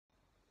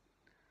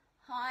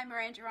Hi,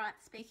 Miranda Wright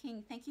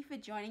speaking. Thank you for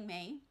joining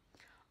me.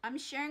 I'm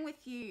sharing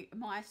with you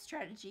my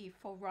strategy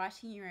for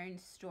writing your own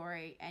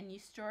story, and your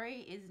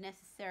story is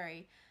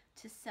necessary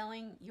to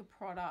selling your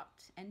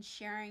product and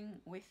sharing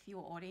with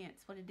your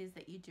audience what it is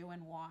that you do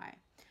and why.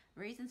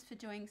 Reasons for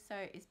doing so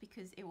is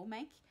because it will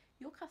make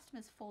your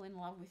customers fall in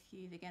love with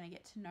you. They're going to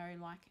get to know,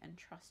 like, and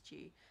trust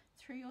you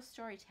through your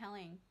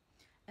storytelling,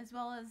 as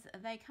well as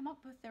they come up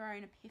with their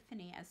own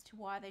epiphany as to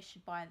why they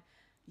should buy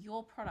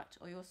your product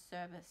or your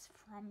service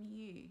from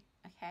you.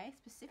 Okay,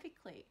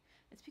 specifically,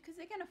 it's because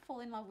they're going to fall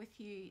in love with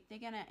you, they're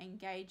going to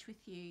engage with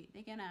you,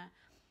 they're going to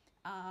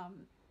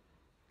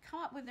come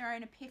up with their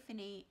own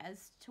epiphany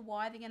as to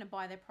why they're going to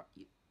buy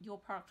your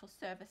product or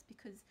service,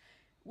 because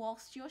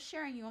whilst you're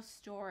sharing your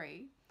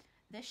story,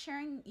 they're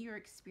sharing your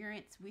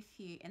experience with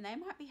you, and they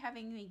might be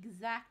having the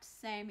exact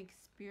same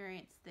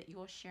experience that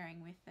you're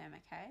sharing with them.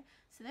 Okay,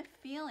 so they're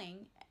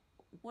feeling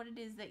what it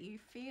is that you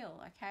feel,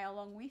 okay,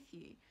 along with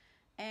you,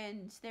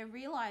 and they're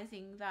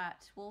realizing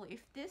that, well,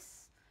 if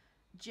this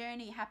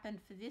journey happened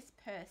for this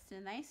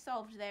person, they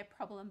solved their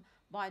problem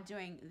by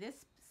doing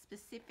this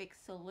specific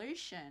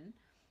solution,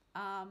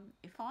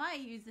 if I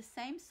use the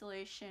same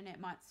solution, it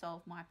might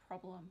solve my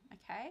problem.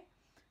 Okay,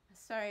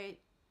 so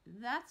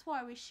that's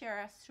why we share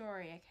our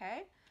story.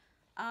 Okay,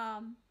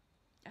 I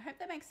hope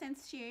that makes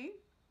sense to you.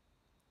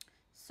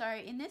 So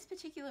in this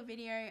particular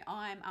video,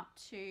 I'm up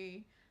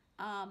to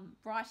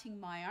writing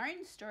my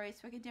own story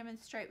so I can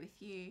demonstrate with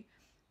you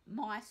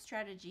my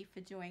strategy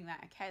for doing that.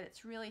 Okay,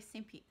 that's really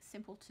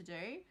simple to do.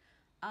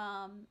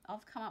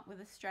 I've come up with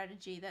a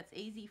strategy that's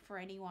easy for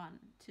anyone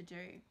to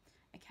do.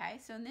 Okay,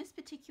 so in this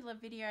particular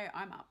video,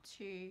 I'm up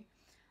to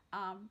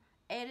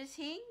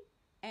editing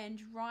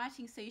and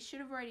writing. So you should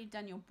have already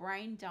done your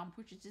brain dump,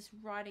 which is just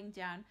writing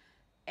down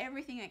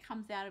everything that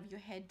comes out of your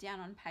head down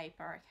on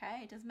paper.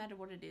 Okay, it doesn't matter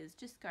what it is,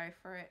 just go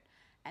for it.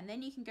 And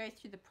then you can go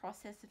through the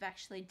process of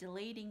actually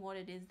deleting what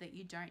it is that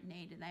you don't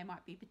need. And they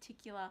might be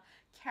particular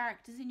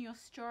characters in your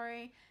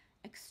story,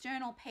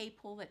 external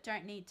people that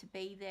don't need to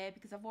be there,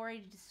 because I've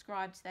already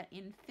described that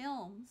in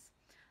films,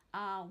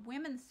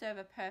 women serve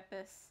a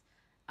purpose.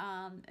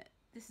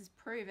 This is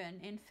proven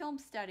in film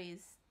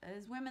studies.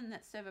 There's women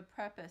that serve a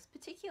purpose,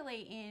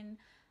 particularly in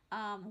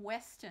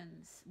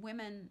Westerns.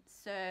 Women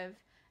serve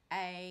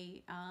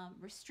a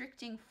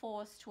restricting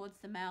force towards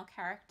the male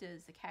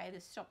characters, okay, to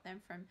stop them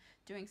from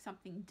doing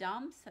something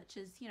dumb, such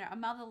as, you know, a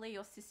motherly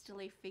or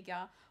sisterly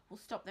figure will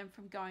stop them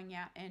from going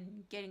out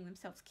and getting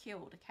themselves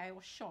killed, okay,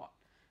 or shot.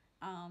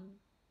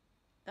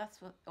 That's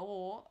what,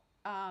 or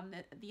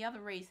the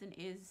other reason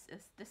is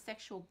the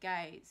sexual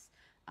gaze.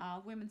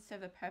 Women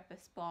serve a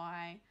purpose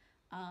by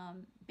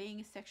being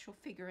a sexual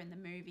figure in the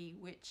movie,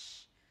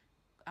 which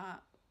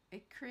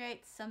it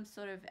creates some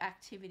sort of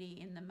activity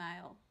in the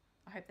male.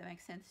 I hope that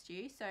makes sense to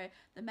you. So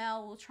the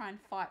male will try and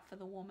fight for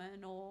the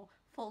woman or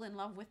fall in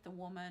love with the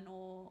woman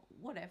or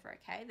whatever,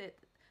 okay? The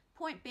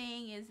point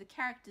being is the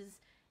characters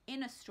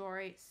in a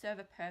story serve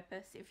a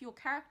purpose. If your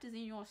characters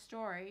in your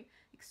story,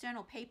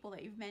 external people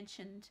that you've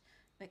mentioned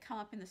that come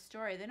up in the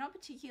story, they're not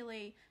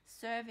particularly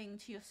serving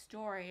to your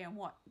story and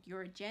what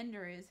your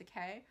agenda is,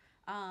 okay?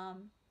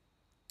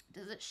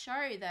 Does it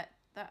show that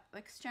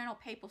external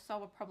people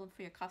solve a problem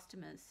for your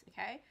customers?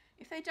 Okay,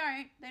 if they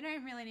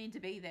don't really need to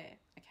be there.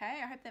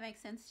 Okay, I hope that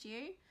makes sense to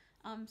you.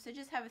 So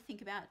just have a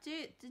think about,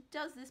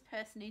 does this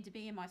person need to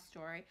be in my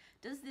story?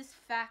 Does this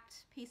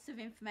piece of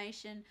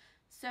information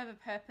serve a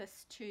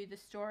purpose to the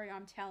story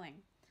I'm telling?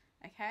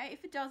 Okay,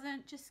 if it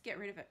doesn't, just get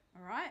rid of it.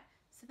 All right,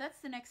 so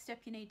that's the next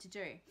step you need to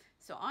do.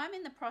 So I'm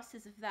in the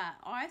process of that.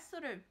 I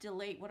sort of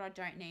delete what I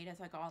don't need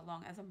as I go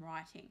along, as I'm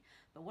writing.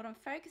 But what I'm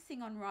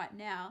focusing on right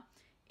now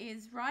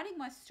is writing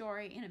my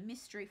story in a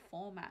mystery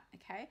format.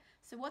 Okay,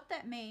 so what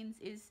that means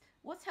is,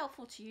 what's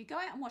helpful to you, go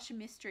out and watch a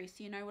mystery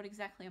so you know what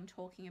exactly I'm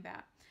talking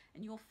about.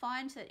 And you'll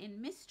find that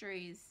in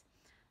mysteries,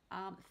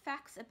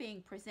 facts are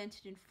being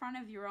presented in front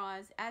of your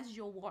eyes as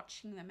you're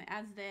watching them,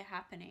 as they're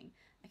happening.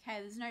 Okay,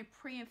 there's no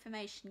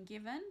pre-information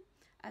given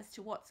as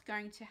to what's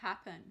going to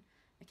happen.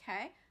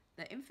 Okay,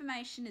 the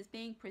information is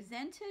being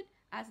presented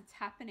as it's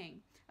happening.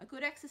 A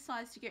good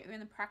exercise to get you in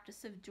the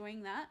practice of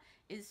doing that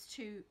is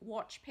to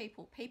watch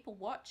people. People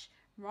watch,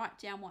 write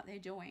down what they're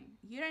doing.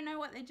 You don't know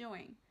what they're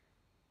doing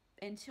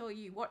until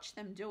you watch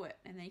them do it,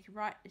 and then you can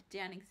write it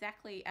down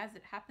exactly as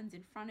it happens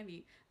in front of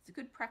you. It's a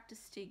good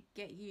practice to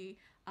get you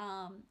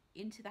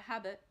into the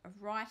habit of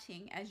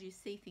writing as you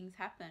see things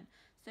happen,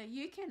 so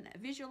you can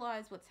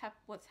visualize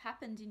what's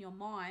happened in your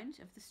mind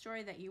of the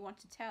story that you want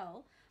to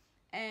tell,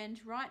 and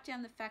write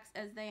down the facts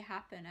as they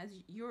happen, as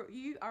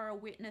you are a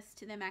witness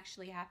to them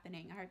actually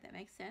happening. I hope that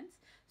makes sense.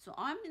 So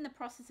I'm in the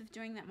process of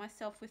doing that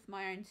myself with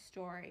my own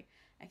story.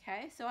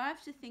 Okay, so I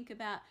have to think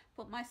about,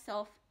 put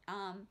myself,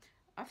 I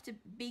have to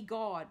be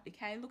God,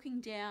 okay, looking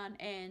down,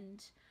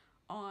 and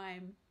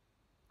I'm,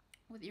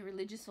 whether you're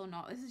religious or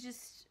not, this is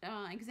just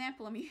an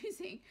example I'm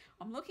using.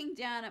 I'm looking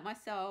down at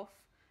myself.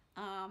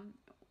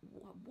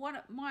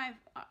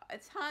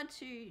 It's hard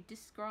to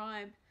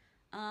describe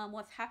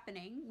what's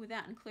happening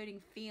without including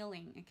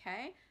feeling,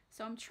 okay?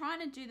 So I'm trying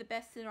to do the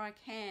best that I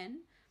can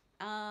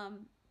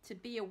to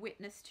be a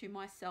witness to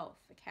myself,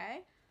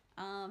 okay?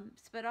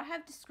 But I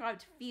have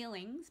described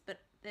feelings,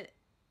 but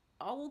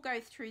I will go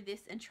through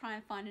this and try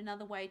and find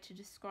another way to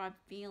describe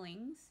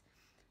feelings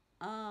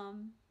that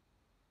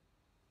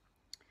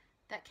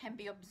can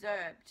be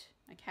observed,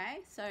 okay?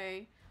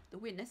 So the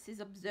witness is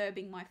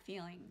observing my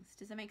feelings.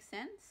 Does that make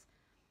sense?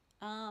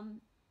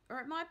 Or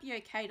it might be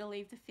okay to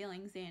leave the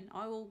feelings in.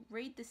 I will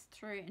read this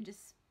through and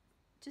just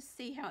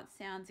see how it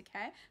sounds,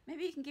 okay?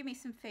 Maybe you can give me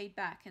some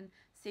feedback and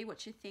see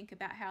what you think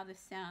about how this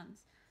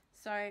sounds.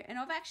 So, and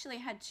I've actually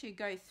had to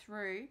go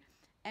through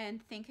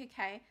and think,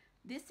 okay,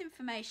 this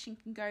information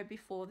can go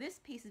before this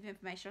piece of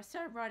information. I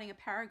started writing a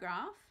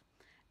paragraph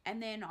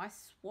and then I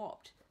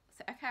swapped.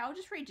 So, okay, I'll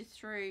just read you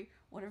through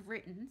what I've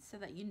written so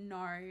that you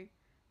know.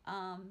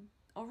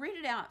 I'll read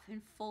it out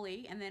in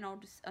fully, and then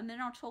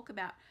I'll talk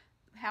about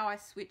how I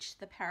switch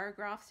the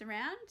paragraphs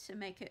around to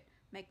make it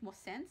make more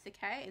sense,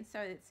 okay? And so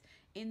it's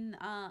in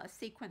a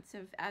sequence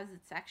of as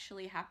it's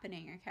actually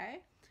happening,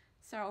 okay?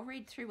 So I'll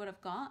read through what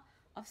I've got.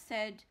 I've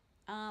said,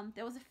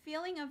 there was a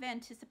feeling of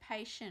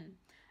anticipation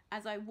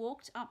as I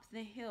walked up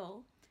the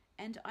hill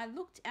and I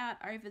looked out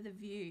over the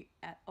view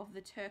of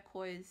the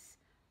turquoise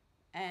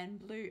and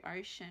blue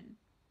ocean.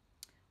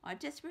 I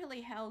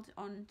desperately held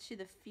on to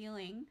the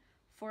feeling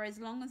for as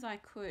long as I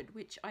could,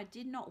 which I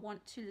did not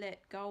want to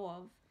let go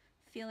of,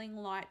 feeling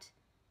light,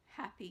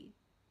 happy.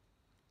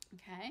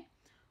 Okay?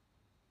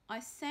 I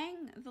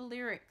sang the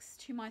lyrics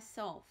to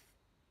myself.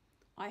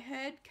 I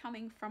heard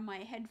coming from my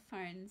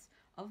headphones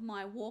of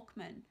my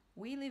Walkman,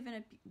 we live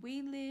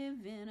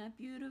in a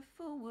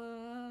beautiful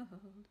world,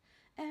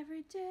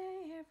 every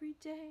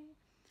day.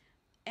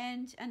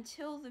 And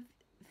until the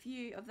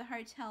view of the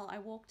hotel I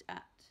worked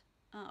at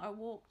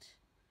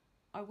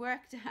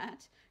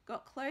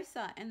got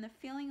closer, and the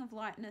feeling of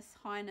lightness,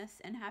 highness,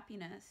 and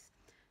happiness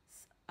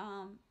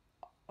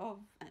of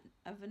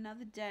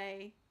another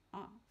day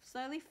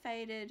slowly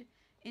faded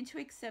into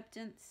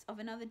acceptance of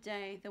another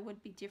day that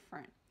would be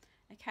different.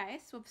 Okay,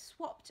 so I've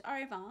swapped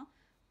over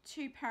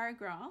 2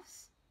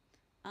 paragraphs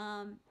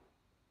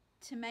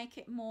to make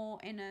it more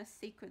in a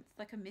sequence,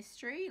 like a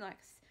mystery. Like,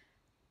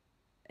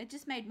 it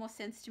just made more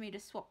sense to me to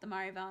swap them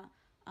over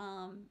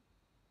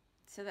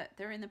so that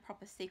they're in the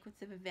proper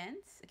sequence of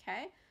events,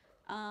 okay?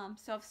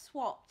 So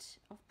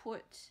I've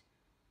put,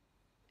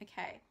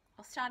 okay,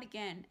 I'll start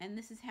again, and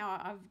this is how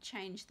I've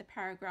changed the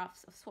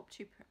paragraphs. I've swapped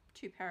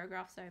two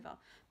paragraphs over.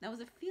 There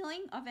was a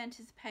feeling of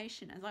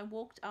anticipation as I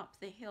walked up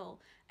the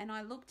hill and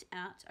I looked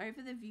out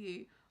over the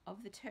view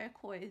of the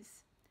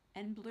turquoise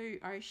and blue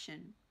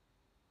ocean.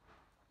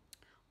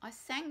 I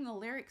sang the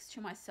lyrics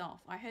to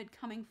myself. I heard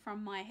coming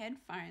from my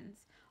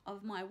headphones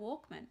of my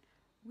Walkman,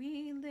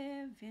 we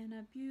live in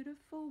a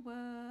beautiful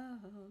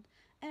world,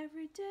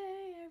 every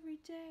day.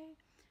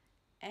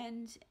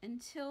 And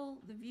until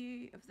the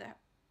view of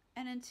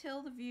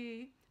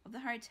the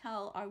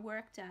hotel I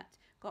worked at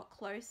got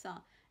closer,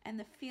 and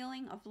the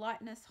feeling of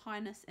lightness,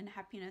 highness, and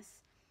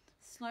happiness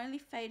slowly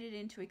faded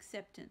into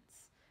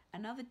acceptance.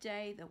 Another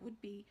day that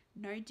would be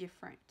no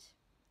different.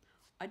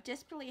 I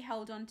desperately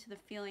held on to the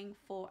feeling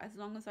for as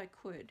long as I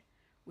could,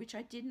 which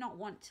I did not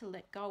want to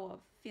let go of,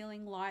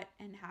 feeling light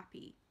and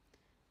happy.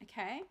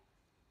 Okay?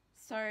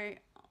 So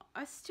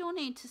I still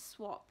need to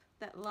swap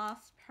that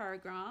last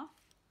paragraph.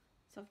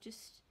 So I've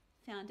just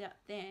found out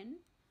then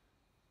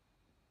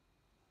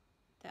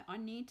that I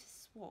need to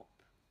swap.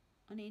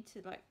 I need to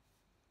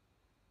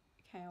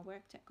okay, I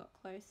worked out, got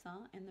closer,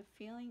 and the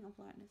feeling of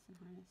lightness and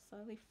highness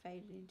slowly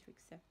faded into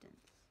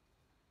acceptance.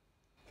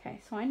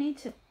 Okay, so I need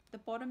to, the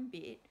bottom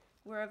bit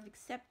where I've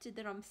accepted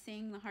that I'm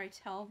seeing the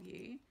hotel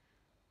view,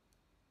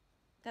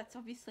 that's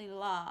obviously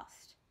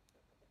last.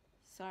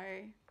 So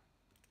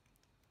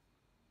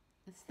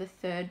it's the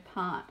third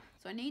part.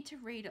 So I need to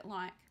read it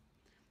like,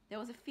 there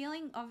was a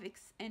feeling of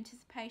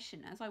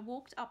anticipation as I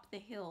walked up the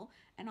hill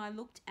and I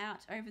looked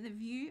out over the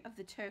view of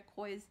the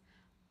turquoise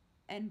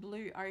and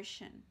blue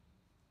ocean.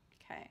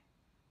 Okay,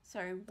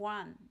 so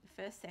the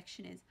first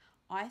section is,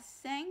 I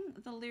sang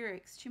the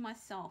lyrics to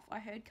myself. I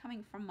heard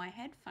coming from my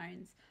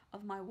headphones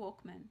of my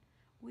Walkman,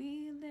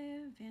 we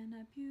live in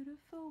a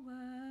beautiful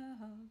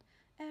world,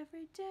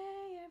 every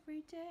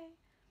day.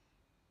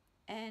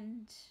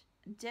 And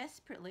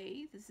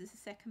desperately, this is the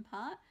second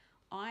part,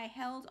 I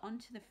held on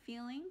to the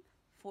feeling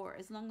for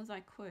as long as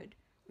I could,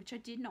 which I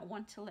did not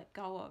want to let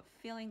go of,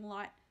 feeling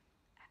light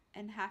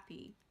and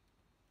happy.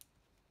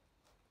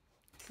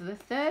 So the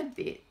third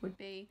bit would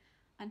be,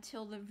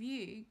 until the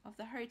view of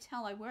the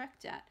hotel I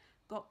worked at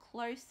got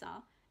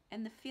closer,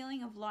 and the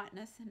feeling of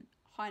lightness and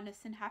highness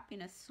and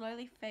happiness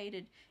slowly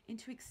faded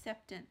into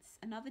acceptance.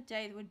 Another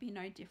day would be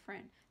no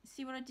different. You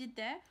see what I did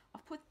there?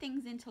 I've put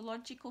things into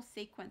logical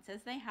sequence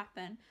as they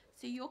happen,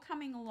 so you're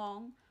coming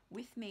along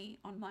with me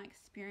on my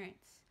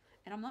experience.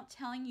 And I'm not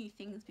telling you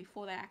things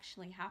before they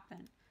actually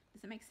happen.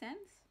 Does that make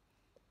sense?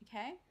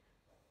 Okay?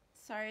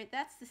 So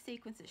that's the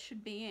sequence it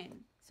should be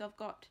in. So I've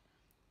got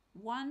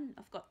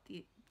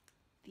the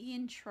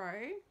intro.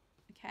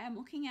 Okay, I'm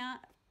looking out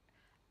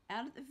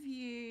at the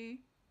view,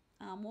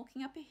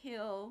 walking up a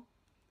hill,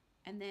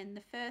 and then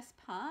the first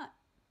part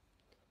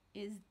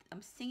is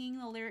I'm singing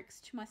the lyrics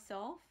to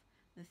myself.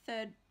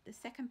 The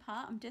second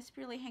part, I'm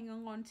desperately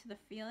hanging on to the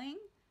feeling.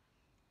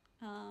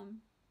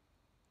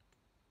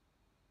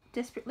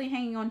 Desperately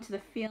hanging on to the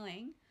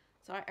feeling.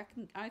 So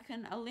I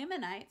can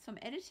eliminate. So I'm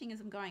editing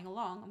as I'm going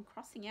along. I'm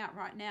crossing out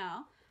right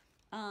now.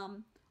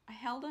 I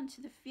held on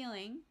to the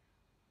feeling.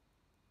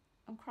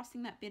 I'm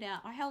crossing that bit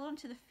out. I held on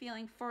to the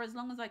feeling for as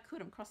long as I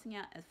could. I'm crossing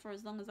out for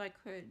as long as I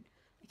could.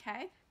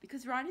 Okay?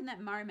 Because right in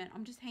that moment,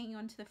 I'm just hanging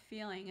on to the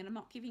feeling and I'm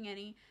not giving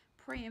any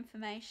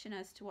pre-information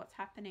as to what's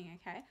happening.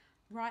 Okay?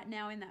 Right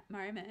now in that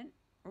moment,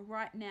 or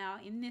right now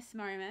in this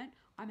moment,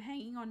 I'm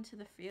hanging on to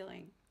the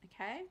feeling.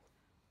 Okay?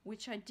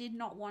 Which I did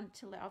not want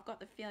to let. I've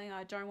got the feeling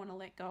I don't want to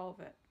let go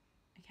of it.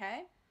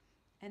 Okay?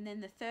 And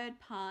then the third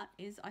part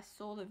is I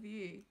saw the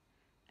view.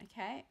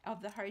 Okay?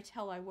 Of the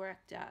hotel I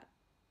worked at.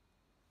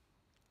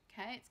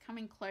 Okay, it's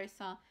coming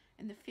closer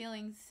and the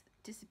feeling's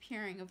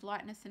disappearing of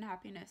lightness and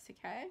happiness,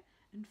 okay,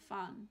 and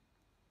fun.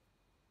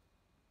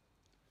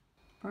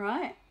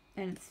 Right,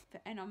 and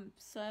I'm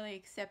slowly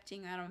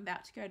accepting that I'm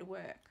about to go to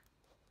work.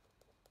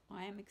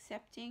 I am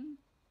accepting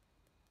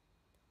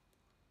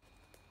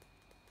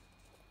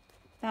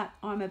that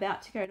I'm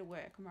about to go to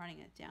work. I'm writing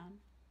it down.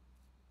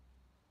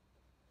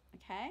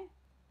 Okay.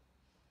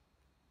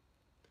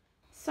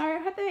 So I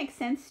hope that makes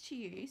sense to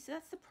you. So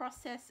that's the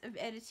process of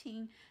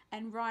editing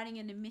and writing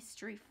in a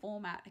mystery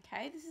format,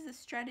 okay? This is a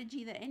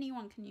strategy that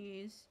anyone can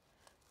use,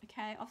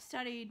 okay? I've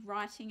studied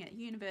writing at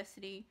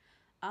university.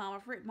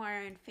 I've written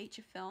my own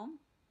feature film.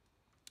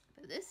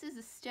 But this is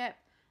a step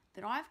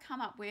that I've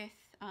come up with,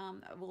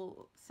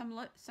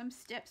 some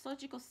steps,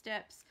 logical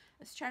steps,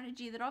 a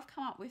strategy that I've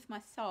come up with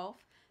myself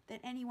that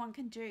anyone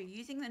can do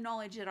using the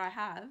knowledge that I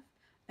have,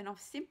 and I've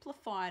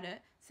simplified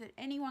it so that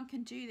anyone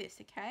can do this,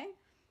 okay?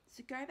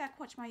 So go back,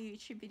 watch my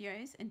YouTube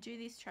videos and do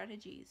these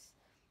strategies,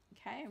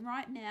 okay? And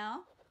right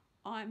now,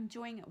 I'm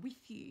doing it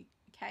with you,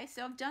 okay?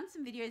 So I've done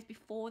some videos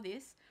before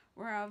this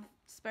where I've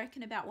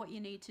spoken about what you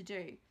need to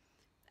do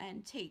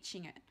and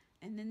teaching it.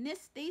 And then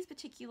these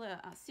particular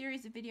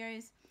series of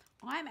videos,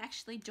 I'm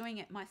actually doing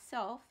it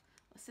myself.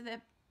 So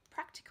they're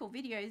practical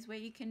videos where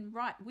you can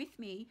write with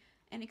me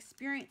and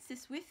experience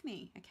this with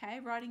me, okay?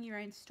 Writing your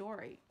own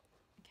story,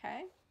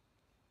 okay?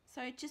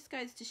 So it just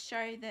goes to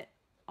show that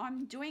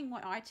I'm doing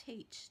what I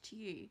teach to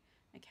you,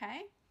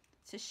 okay?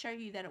 To show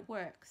you that it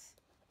works,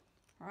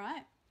 all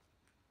right?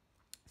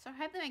 So I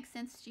hope that makes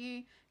sense to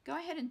you. Go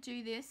ahead and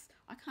do this.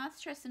 I can't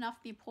stress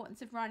enough the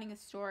importance of writing a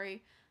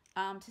story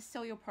to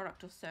sell your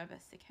product or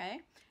service,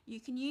 okay? You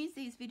can use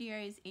these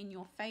videos in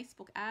your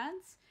Facebook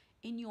ads,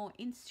 in your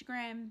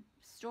Instagram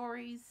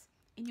stories,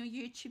 in your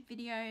YouTube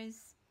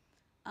videos,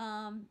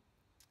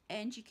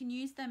 and you can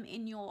use them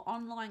in your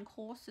online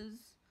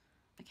courses,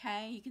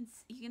 okay?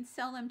 You can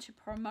sell them to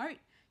promote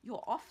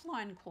your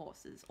offline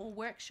courses or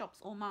workshops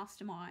or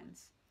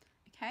masterminds,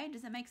 okay?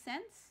 Does that make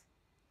sense?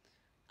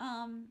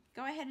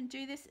 Go ahead and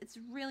do this. It's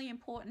really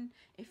important.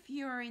 If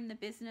you are in the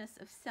business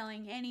of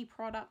selling any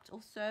product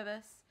or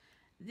service,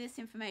 this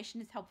information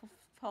is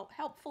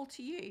helpful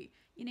to you.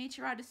 You need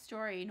to write a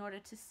story in order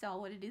to sell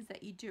what it is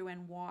that you do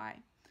and why,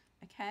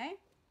 okay?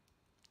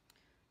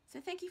 So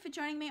thank you for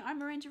joining me. I'm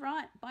Miranda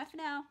Wright. Bye for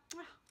now.